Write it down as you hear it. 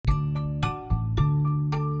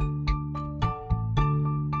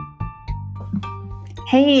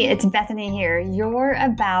Hey, it's Bethany here. You're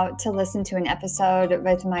about to listen to an episode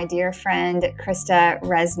with my dear friend, Krista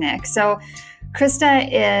Resnick. So, Krista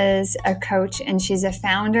is a coach and she's a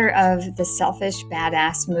founder of the Selfish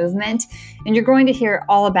Badass movement. And you're going to hear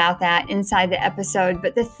all about that inside the episode.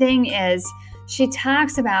 But the thing is, she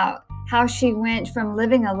talks about how she went from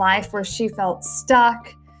living a life where she felt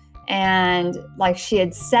stuck and like she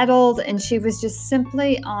had settled and she was just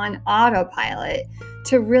simply on autopilot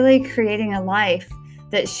to really creating a life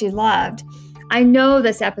that she loved. I know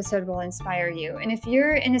this episode will inspire you. And if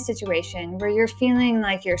you're in a situation where you're feeling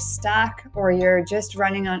like you're stuck or you're just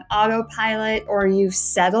running on autopilot or you've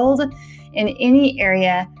settled in any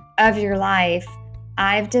area of your life,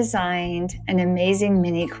 I've designed an amazing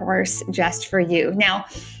mini course just for you. Now,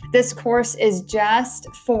 this course is just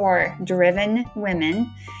for driven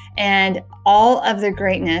women, and all of the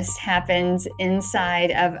greatness happens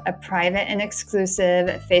inside of a private and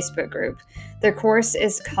exclusive Facebook group. The course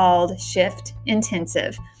is called Shift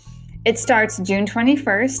Intensive. It starts June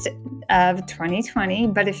 21st of 2020,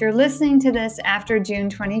 but if you're listening to this after June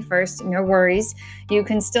 21st, no worries, you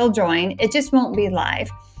can still join. It just won't be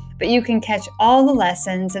live, but you can catch all the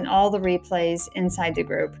lessons and all the replays inside the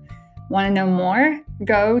group. Want to know more?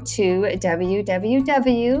 Go to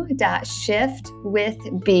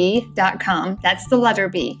www.shiftwithb.com. That's the letter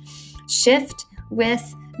B.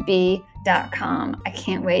 Shiftwithb.com. I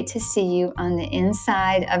can't wait to see you on the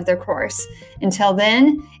inside of the course. Until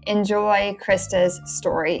then, enjoy Krista's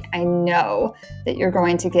story. I know that you're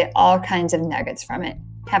going to get all kinds of nuggets from it.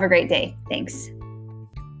 Have a great day. Thanks.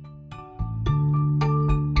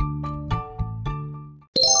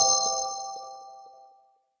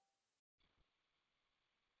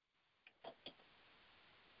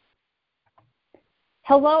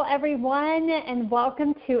 Hello, everyone, and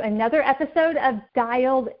welcome to another episode of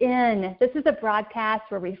Dialed In. This is a broadcast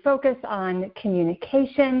where we focus on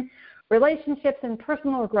communication, relationships, and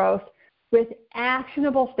personal growth with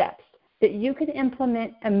actionable steps that you can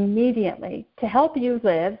implement immediately to help you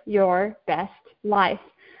live your best life.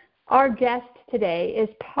 Our guest today is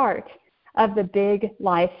part of the Big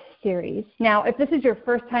Life series. Now, if this is your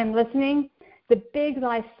first time listening, the Big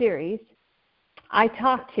Life series, I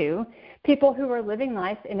talk to people who are living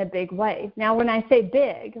life in a big way. Now, when I say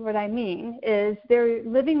big, what I mean is they're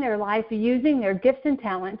living their life using their gifts and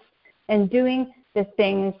talents and doing the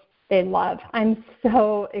things they love. I'm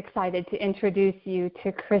so excited to introduce you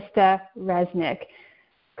to Krista Resnick.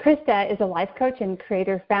 Krista is a life coach and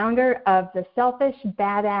creator-founder of the Selfish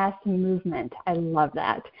Badass movement. I love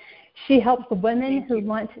that. She helps women who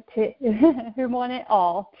want it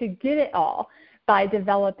all to get it all by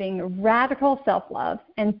developing radical self-love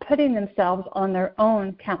and putting themselves on their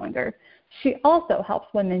own calendar. She also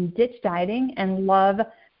helps women ditch dieting and love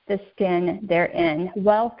the skin they're in.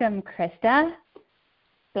 Welcome, Krista.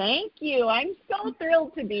 Thank you. I'm so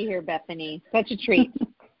thrilled to be here, Bethany. Such a treat.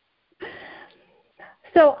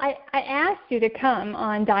 So I asked you to come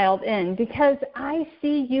on Dialed In because I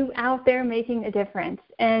see you out there making a difference,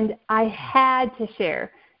 and I had to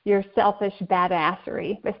share your selfish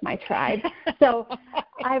badassery with my tribe. So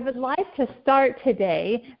I would like to start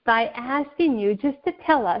today by asking you just to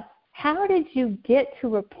tell us, how did you get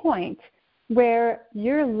to a point where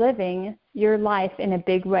you're living your life in a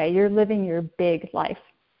big way? You're living your big life.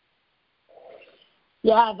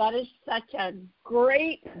 Yeah, that is such a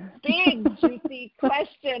great, big, juicy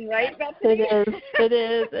question, right, Bethany? It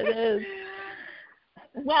is.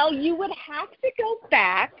 Well, you would have to go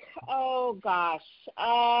back. Oh, gosh.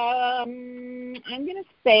 I'm going to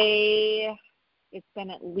say it's been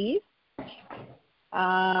at least 7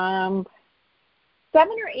 or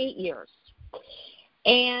 8 years.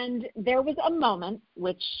 And there was a moment,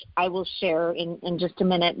 which I will share in just a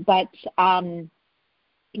minute, but, I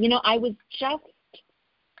was just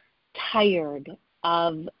tired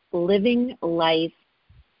of living life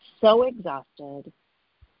so exhausted,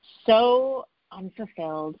 so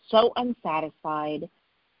unfulfilled, so unsatisfied.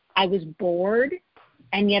 I was bored,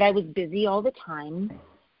 and yet I was busy all the time.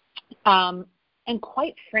 And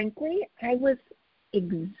quite frankly, I was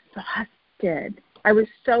exhausted. I was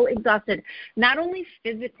so exhausted. Not only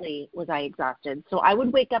physically was I exhausted, so I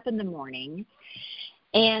would wake up in the morning,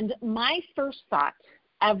 and my first thought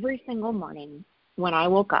every single morning when I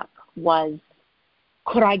woke up was,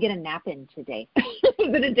 could I get a nap in today? Is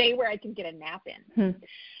it a day where I can get a nap in?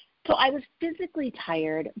 So I was physically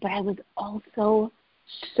tired, but I was also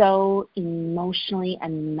so emotionally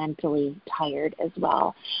and mentally tired as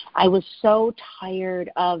well. I was so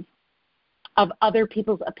tired of other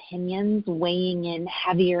people's opinions weighing in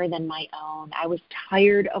heavier than my own. I was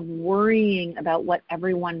tired of worrying about what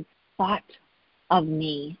everyone thought of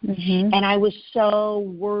me. Mm-hmm. And I was so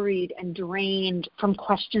worried and drained from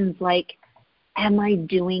questions like, am I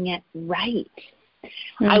doing it right?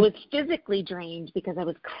 Mm-hmm. I was physically drained because I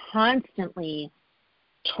was constantly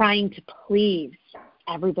trying to please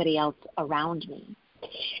everybody else around me.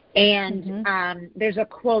 And there's a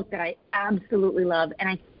quote that I absolutely love, and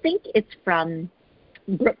I think it's from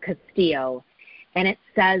Brooke Castillo, and it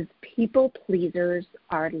says, people pleasers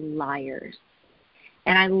are liars.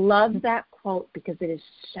 And I love that quote because it is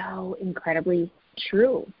so incredibly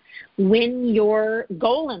true. When your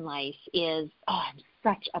goal in life is, oh, I'm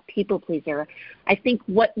such a people pleaser, I think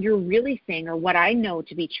what you're really saying, or what I know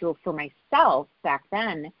to be true for myself back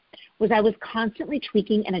then, was I was constantly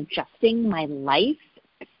tweaking and adjusting my life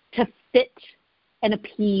to fit and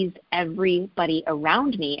appease everybody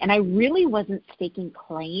around me. And I really wasn't staking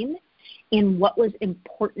claim in what was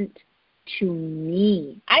important to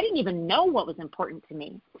me. I didn't even know what was important to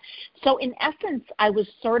me. So in essence, I was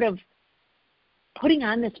sort of putting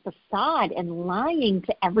on this facade and lying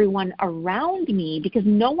to everyone around me because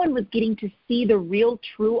no one was getting to see the real,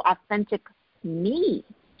 true, authentic me.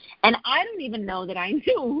 And I don't even know that I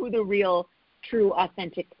knew who the real, true,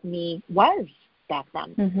 authentic me was back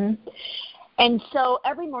then. Mm-hmm. And so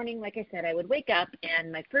every morning, like I said, I would wake up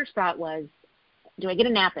and my first thought was, do I get a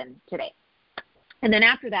nap in today? And then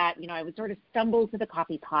after that, I would sort of stumble to the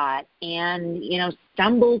coffee pot and,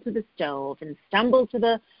 stumble to the stove and stumble to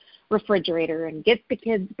the refrigerator and get the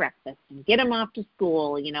kids breakfast and get them off to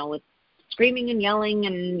school, with screaming and yelling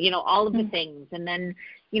and, all of the things. And then,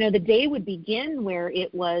 the day would begin where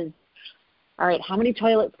it was, all right, how many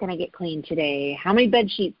toilets can I get cleaned today? How many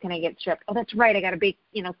bed sheets can I get stripped? Oh, that's right, I got to bake,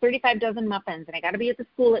 35 dozen muffins, and I got to be at the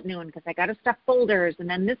school at noon because I got to stuff folders, and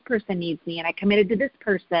then this person needs me, and I committed to this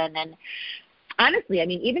person. And honestly,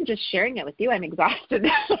 even just sharing it with you, I'm exhausted.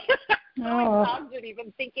 I'm exhausted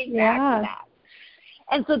even thinking back to that.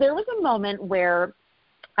 And so there was a moment where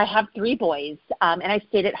I have 3 boys, and I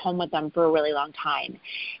stayed at home with them for a really long time.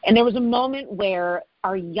 And there was a moment where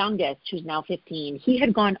our youngest, who's now 15, he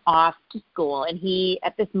had gone off to school, and he,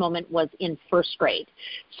 at this moment, was in 1st grade.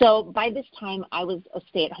 So by this time, I was a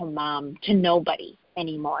stay-at-home mom to nobody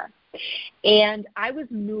anymore. And I was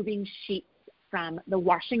moving sheets from the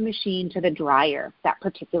washing machine to the dryer that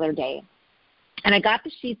particular day. And I got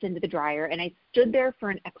the sheets into the dryer, and I stood there for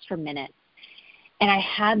an extra minute. And I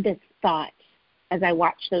had this thought as I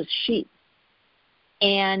watched those sheets.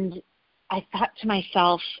 And I thought to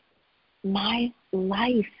myself, my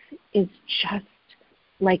life is just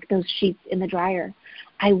like those sheets in the dryer.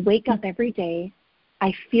 I wake up every day.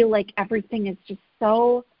 I feel like everything is just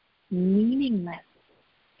so meaningless.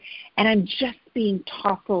 And I'm just being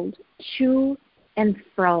tousled to and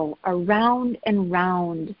fro, around and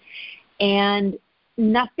round. And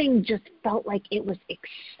nothing just felt like it was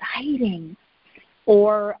exciting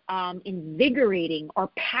or invigorating or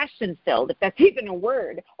passion-filled, if that's even a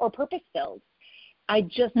word, or purpose-filled. I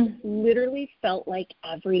just literally felt like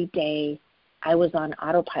every day I was on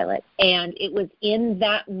autopilot. And it was in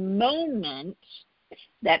that moment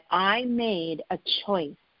that I made a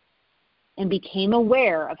choice and became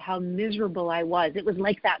aware of how miserable I was. It was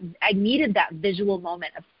like that. I needed that visual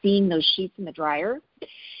moment of seeing those sheets in the dryer.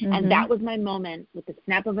 Mm-hmm. And that was my moment with the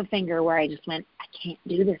snap of a finger where I just went, I can't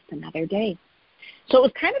do this another day. So it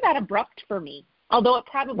was kind of that abrupt for me, although it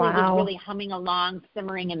probably was really humming along,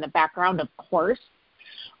 simmering in the background, of course.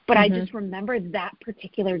 But I just remember that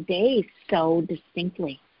particular day so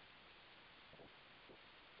distinctly.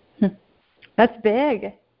 That's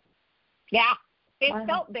big. Yeah, it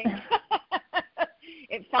felt big.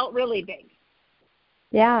 It felt really big.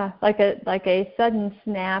 Yeah, like a sudden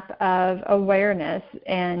snap of awareness.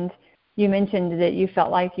 And you mentioned that you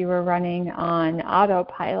felt like you were running on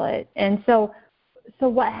autopilot. And so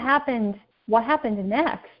what happened? What happened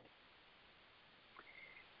next?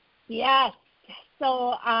 Yes.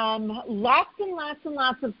 So lots and lots and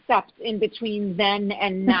lots of steps in between then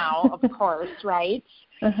and now, of course, right?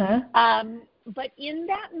 But in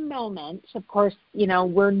that moment, of course,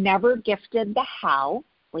 we're never gifted the how.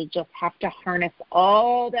 We just have to harness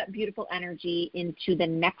all that beautiful energy into the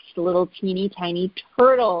next little teeny tiny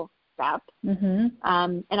turtle step.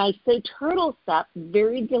 And I say turtle step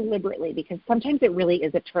very deliberately because sometimes it really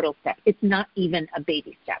is a turtle step. It's not even a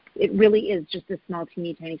baby step. It really is just a small,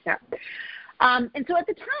 teeny tiny step. And so at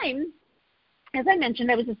the time, as I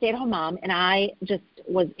mentioned, I was a stay-at-home mom, and I just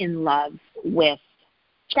was in love with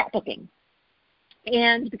scrapbooking.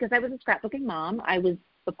 And because I was a scrapbooking mom, I was,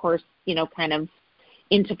 of course, kind of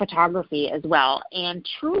into photography as well. And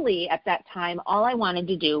truly, at that time, all I wanted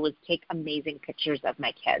to do was take amazing pictures of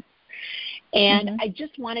my kids. And Mm-hmm. I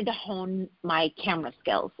just wanted to hone my camera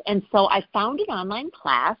skills. And so I found an online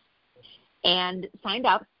class and signed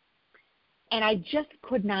up. And I just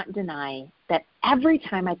could not deny that every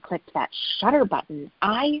time I clicked that shutter button,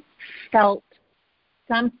 I felt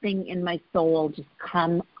something in my soul just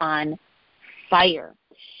come on fire.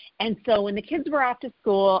 And so when the kids were off to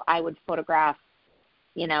school, I would photograph,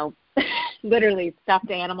 literally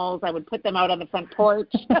stuffed animals. I would put them out on the front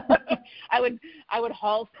porch. I would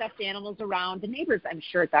haul stuffed animals around. The neighbors, I'm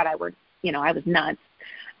sure, thought I was nuts,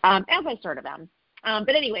 as I sort of am.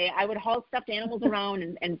 But anyway, I would haul stuffed animals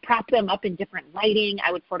around and prop them up in different lighting.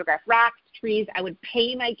 I would photograph rocks, trees. I would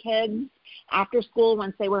pay my kids after school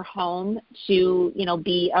once they were home to,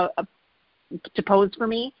 be to pose for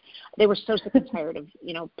me. They were so sick and tired of,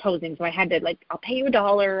 posing. So I had to I'll pay you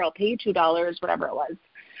 $1, I'll pay you $2, whatever it was.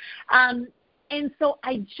 And so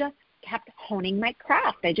I just kept honing my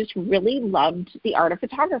craft. I just really loved the art of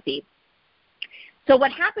photography. So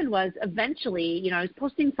what happened was eventually, I was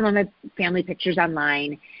posting some of my family pictures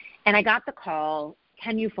online, and I got the call,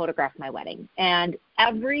 can you photograph my wedding? And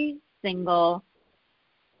every single,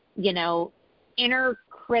 inner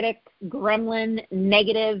critic, gremlin,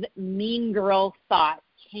 negative, mean girl thought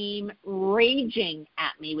came raging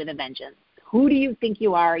at me with a vengeance. Who do you think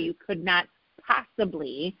you are? You could not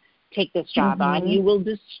possibly take this job on. You will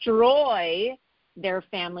destroy their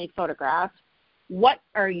family photographs. What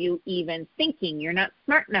are you even thinking? You're not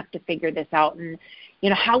smart enough to figure this out. And,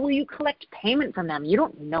 how will you collect payment from them? You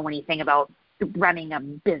don't know anything about running a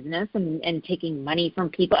business and taking money from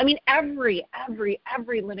people. I mean, every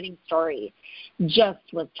limiting story just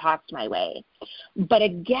was tossed my way. But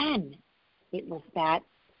again, it was that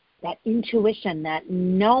intuition, that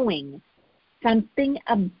knowing something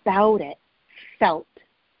about it felt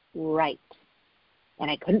right.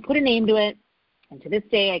 And I couldn't put a name to it. And to this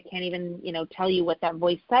day, I can't even, tell you what that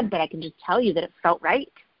voice said, but I can just tell you that it felt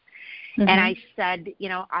right. Mm-hmm. And I said,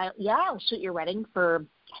 I'll shoot your wedding for,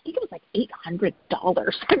 I think it was like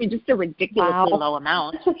 $800. I mean, just a ridiculously low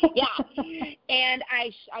amount. Yeah. And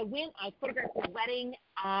I went, I photographed the wedding.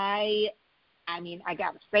 I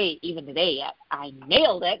got to say, even today, I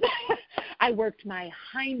nailed it. I worked my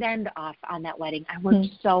hind end off on that wedding. I worked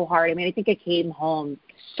so hard. I mean, I think I came home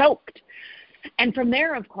soaked. And from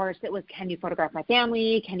there, of course, it was, can you photograph my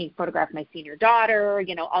family? Can you photograph my senior daughter?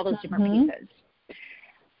 All those different pieces.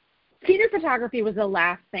 Senior photography was the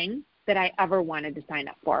last thing that I ever wanted to sign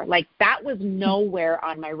up for. That was nowhere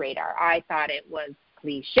on my radar. I thought it was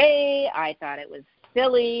cliche. I thought it was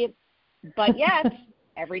silly. But yet,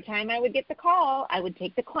 every time I would get the call, I would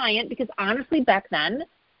take the client because honestly, back then,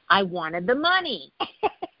 I wanted the money.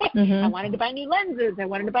 I wanted to buy new lenses. I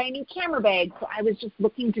wanted to buy a new camera bag. So I was just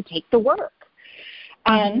looking to take the work.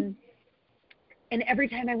 And every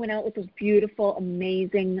time I went out with those beautiful,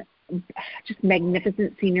 amazing, just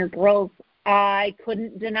magnificent senior girls, I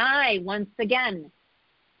couldn't deny once again,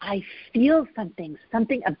 I feel something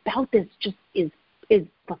about this just is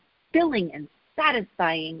fulfilling and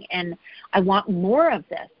satisfying, and I want more of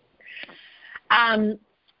this.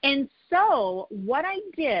 And so what I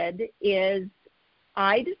did is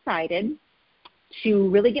I decided to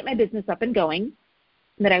really get my business up and going,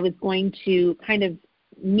 that I was going to kind of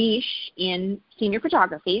niche in senior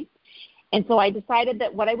photography. And so I decided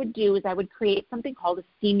that what I would do is I would create something called a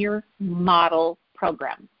senior model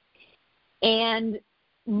program. And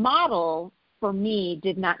model, for me,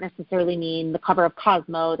 did not necessarily mean the cover of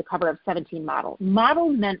Cosmo, the cover of 17 model. Model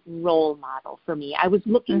meant role model for me. I was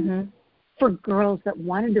looking for girls that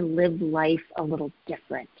wanted to live life a little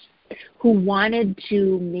different, who wanted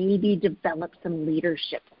to maybe develop some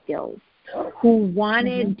leadership skills, who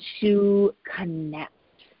wanted to connect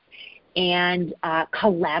and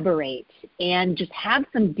collaborate and just have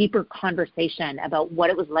some deeper conversation about what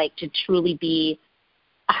it was like to truly be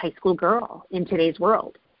a high school girl in today's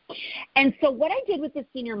world. And so what I did with the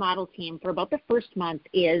senior model team for about the first month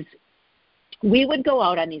is we would go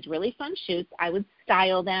out on these really fun shoots. I would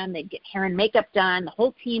style them. They'd get hair and makeup done. The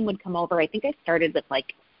whole team would come over. I think I started with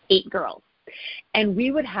 8 girls. And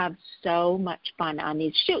we would have so much fun on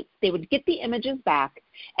these shoots. They would get the images back,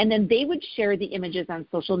 and then they would share the images on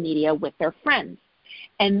social media with their friends.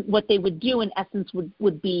 And what they would do, in essence,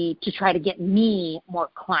 would be to try to get me more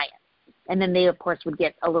clients. And then they, of course, would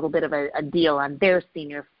get a little bit of a deal on their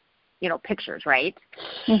senior, pictures, right,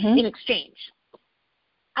 in exchange.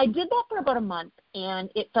 I did that for about a month, and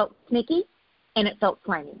it felt sneaky, and it felt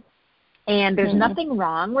slimy. And there's nothing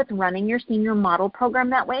wrong with running your senior model program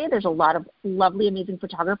that way. There's a lot of lovely, amazing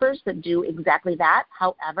photographers that do exactly that.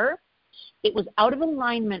 However, it was out of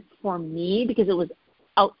alignment for me because it was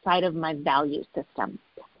outside of my value system.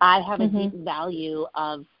 I have a deep value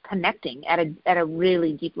of connecting at a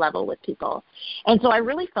really deep level with people. And so I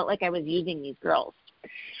really felt like I was using these girls.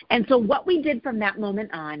 And so what we did from that moment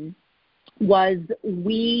on was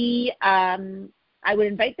I would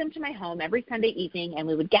invite them to my home every Sunday evening, and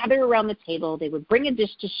we would gather around the table. They would bring a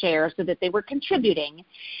dish to share so that they were contributing,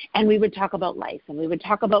 and we would talk about life, and we would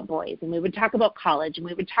talk about boys, and we would talk about college, and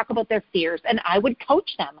we would talk about their fears, and I would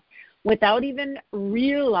coach them without even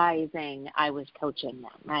realizing I was coaching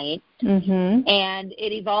them, right? Mm-hmm. And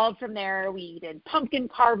it evolved from there. We did pumpkin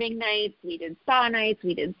carving nights, we did spa nights,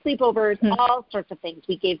 we did sleepovers, all sorts of things.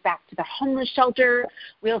 We gave back to the homeless shelter.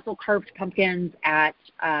 We also carved pumpkins at,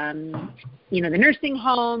 the nursing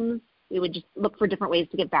homes. We would just look for different ways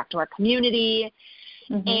to give back to our community.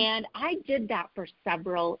 Mm-hmm. And I did that for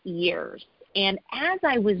several years. And as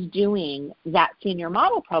I was doing that senior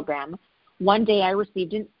model program, one day I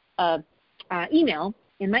received an email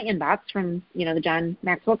in my inbox from, the John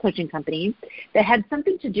Maxwell Coaching Company that had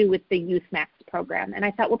something to do with the Youth Max program. And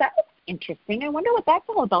I thought, well, that looks interesting. I wonder what that's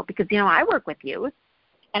all about because, I work with youth.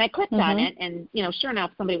 And I clicked on it, and, sure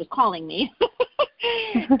enough, somebody was calling me.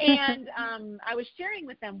 And I was sharing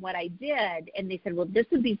with them what I did, and they said, well, this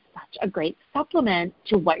would be such a great supplement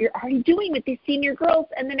to what you're already doing with these senior girls.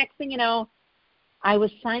 And the next thing you know, I was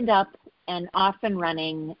signed up and off and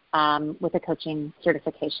running with a coaching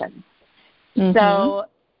certification. Mm-hmm. So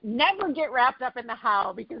never get wrapped up in the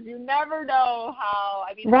how because you never know how.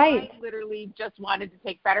 Right. I literally just wanted to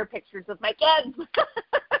take better pictures of my kids.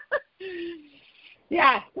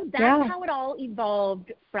 Yeah, so that's how it all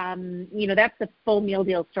evolved from, that's the full meal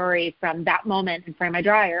deal story from that moment in front of my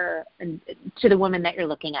dryer and to the woman that you're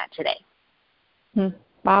looking at today.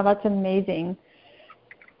 Wow, that's amazing.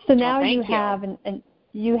 So now you have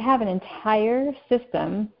you have an entire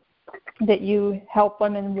system that you help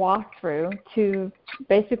women walk through to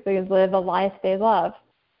basically live a life they love.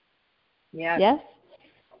 Yes?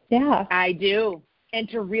 Yeah. I do. And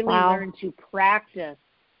to really learn to practice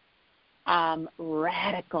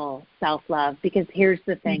radical self-love, because here's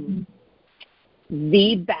the thing.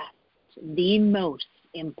 The best, the most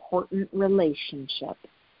important relationship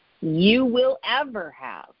you will ever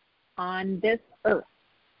have on this earth,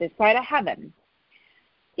 this side of heaven,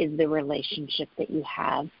 is the relationship that you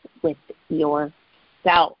have with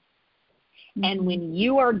yourself. And when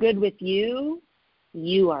you are good with you,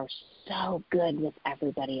 you are so good with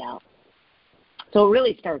everybody else. So it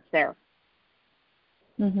really starts there.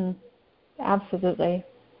 Absolutely.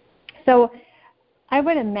 So I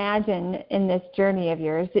would imagine in this journey of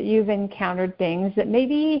yours that you've encountered things that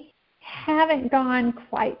maybe haven't gone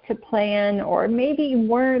quite to plan or maybe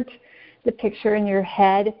weren't the picture in your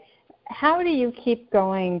head. How do you keep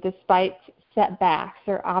going despite setbacks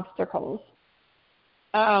or obstacles?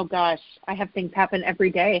 Oh, gosh. I have things happen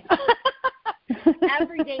every day.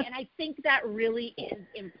 Every day. And I think that really is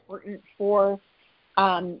important for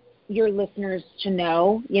your listeners to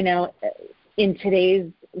know, in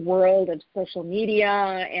today's world of social media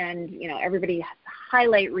and, everybody has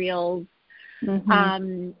highlight reels,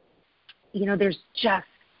 there's just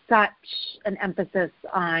such an emphasis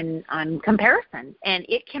on comparison, and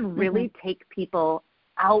it can really take people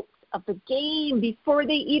out of the game before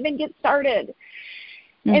they even get started.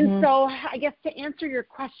 And so I guess to answer your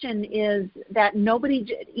question is that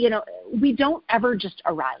we don't ever just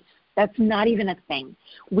arrive. That's not even a thing.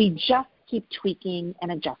 We just keep tweaking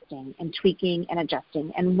and adjusting and tweaking and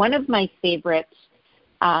adjusting. And one of my favorites,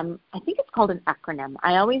 I think it's called an acronym.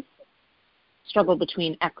 I always struggle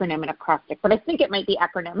between acronym and acrostic, but I think it might be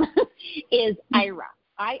acronym, is IRA,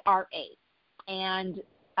 I-R-A. And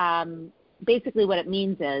basically what it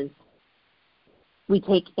means is we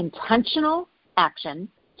take intentional action,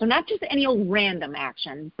 so not just any old random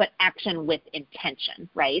action, but action with intention,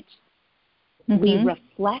 right? We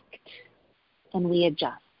reflect and we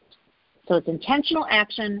adjust. So it's intentional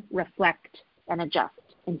action, reflect, and adjust.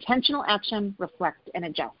 Intentional action, reflect, and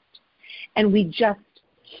adjust. And we just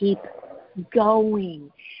keep going.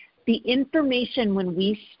 The information when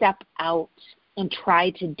we step out and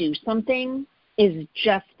try to do something is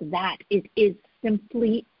just that. It is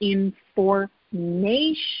simply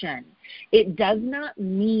information. It does not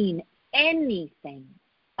mean anything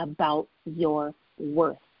about your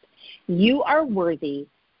worth. You are worthy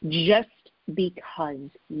just because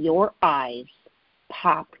your eyes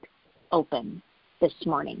popped open this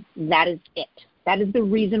morning. That is it. That is the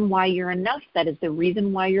reason why you're enough. That is the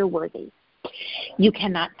reason why you're worthy. You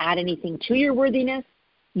cannot add anything to your worthiness.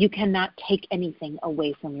 You cannot take anything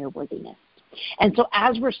away from your worthiness. And so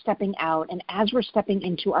as we're stepping out and as we're stepping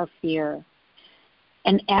into our fear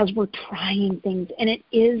and as we're trying things, and it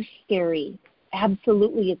is scary,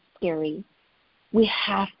 absolutely it's scary, we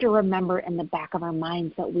have to remember in the back of our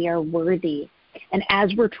minds that we are worthy. And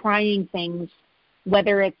as we're trying things,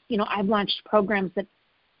 whether it's, I've launched programs that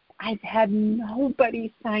I've had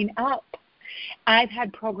nobody sign up. I've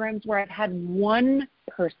had programs where I've had one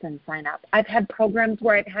person sign up. I've had programs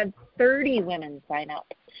where I've had 30 women sign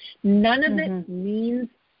up. None of it means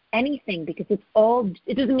anything because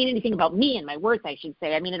it doesn't mean anything about me and my worth, I should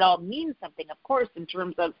say. I mean, it all means something, of course, in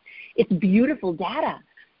terms of it's beautiful data.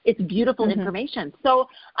 It's beautiful information. So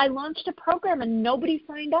I launched a program and nobody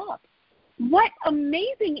signed up. What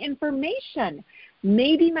amazing information.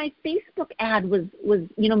 Maybe my Facebook ad was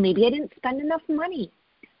maybe I didn't spend enough money.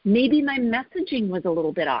 Maybe my messaging was a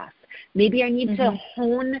little bit off. Maybe I need to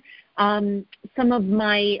hone some of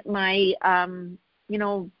my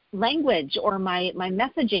language or my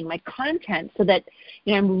messaging, my content, so that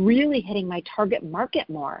I'm really hitting my target market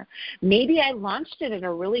more. Maybe I launched it at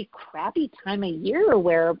a really crappy time of year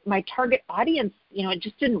where my target audience, it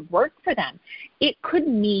just didn't work for them. It could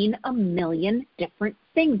mean a million different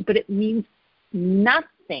things, but it means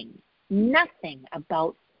nothing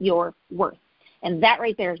about your worth. And that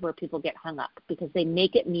right there is where people get hung up because they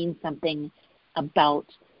make it mean something about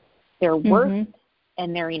their worth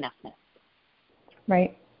and their enoughness.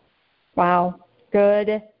 Right. Wow. Good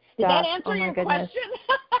stuff. Did that answer your question?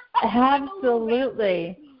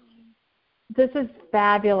 Absolutely. This is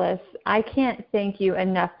fabulous. I can't thank you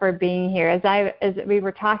enough for being here. As we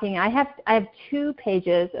were talking, I have 2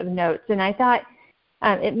 pages of notes, and I thought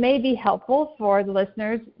it may be helpful for the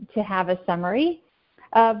listeners to have a summary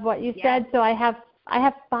of what you said. So I have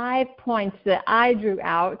 5 points that I drew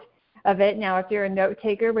out of it. Now, if you're a note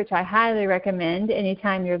taker, which I highly recommend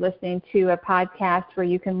anytime you're listening to a podcast where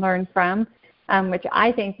you can learn from, which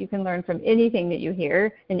I think you can learn from anything that you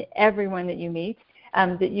hear and everyone that you meet,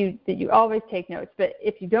 that you always take notes. But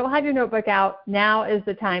if you don't have your notebook out, now is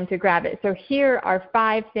the time to grab it. So here are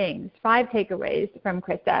 5 takeaways from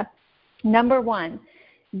Krista. Number 1,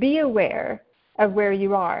 be aware of where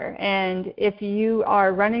you are. And if you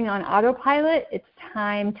are running on autopilot, it's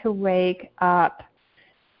time to wake up.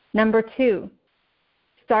 Number 2,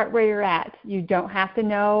 start where you're at. You don't have to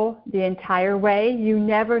know the entire way. You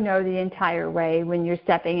never know the entire way when you're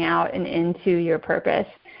stepping out and into your purpose.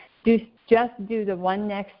 Just do the one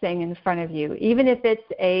next thing in front of you, even if it's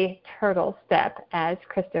a turtle step, as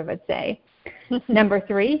Krista would say. Number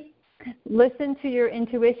 3, listen to your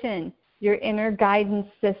intuition, your inner guidance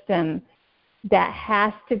system. That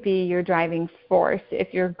has to be your driving force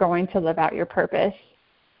if you're going to live out your purpose.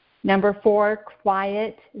 Number 4,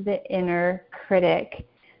 quiet the inner critic.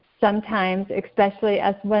 Sometimes, especially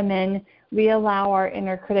as women, we allow our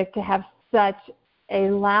inner critic to have such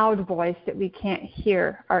a loud voice that we can't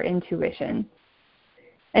hear our intuition.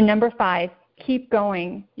 And number 5, keep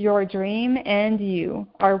going. Your dream and you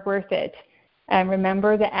are worth it. And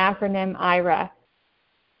remember the acronym IRA: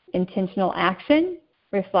 intentional action,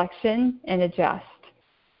 reflection, and adjust.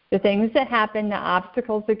 The things that happen, the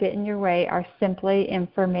obstacles that get in your way are simply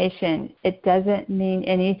information. It doesn't mean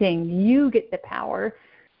anything. You get the power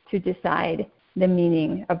to decide the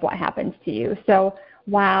meaning of what happens to you. So,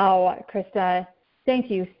 wow, Krista,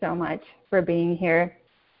 thank you so much for being here.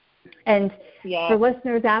 And for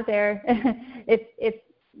listeners out there, if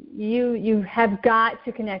you have got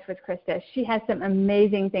to connect with Krista. She has some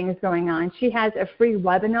amazing things going on. She has a free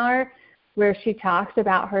webinar where she talks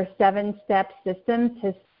about her 7-step system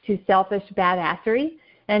to selfish badassery.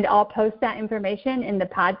 And I'll post that information in the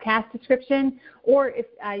podcast description. Or if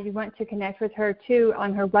you want to connect with her, too,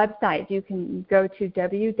 on her website, you can go to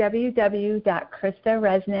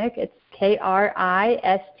www.KristaResnick. It's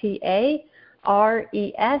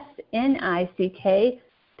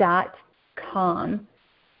KristaResnick.com.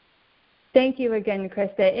 Thank you again,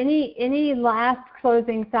 Krista. Any last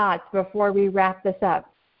closing thoughts before we wrap this up?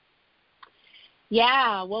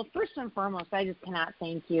 Yeah, well, first and foremost, I just cannot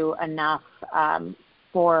thank you enough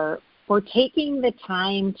for taking the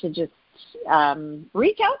time to just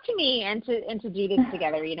reach out to me and to do this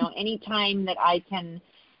together. Any time that I can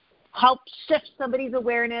help shift somebody's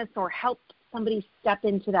awareness or help somebody step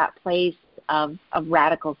into that place of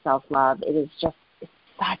radical self-love, it is just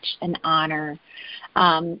such an honor.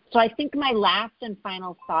 So I think my last and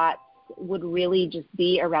final thoughts would really just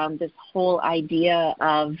be around this whole idea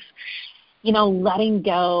of letting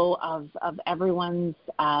go of everyone's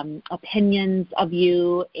opinions of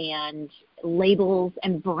you and labels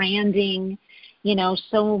and branding.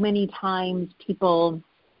 So many times people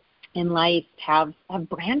in life have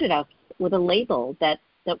branded us with a label that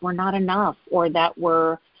we're not enough, or that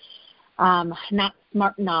we're not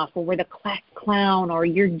smart enough, or we're the class clown, or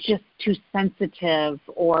you're just too sensitive,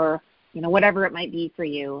 or whatever it might be for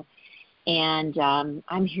you. And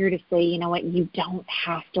I'm here to say, you know what, you don't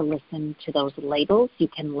have to listen to those labels. You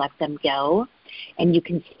can let them go, and you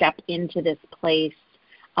can step into this place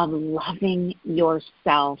of loving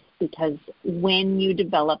yourself, because when you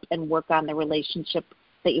develop and work on the relationship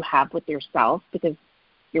that you have with yourself, because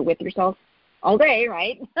you're with yourself all day,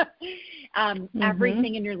 right?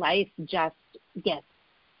 Everything in your life just gets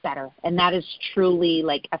better. And that is truly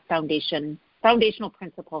like a foundational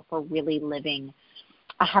principle for really living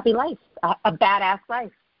a happy life, a badass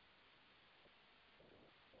life.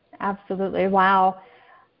 Absolutely. Wow.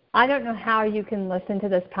 I don't know how you can listen to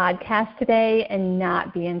this podcast today and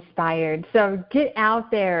not be inspired. So get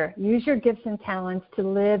out there, use your gifts and talents to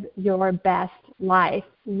live your best life.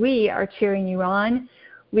 We are cheering you on.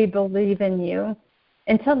 We believe in you.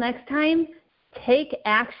 Until next time, take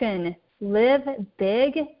action, live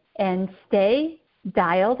big, and stay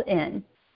dialed in.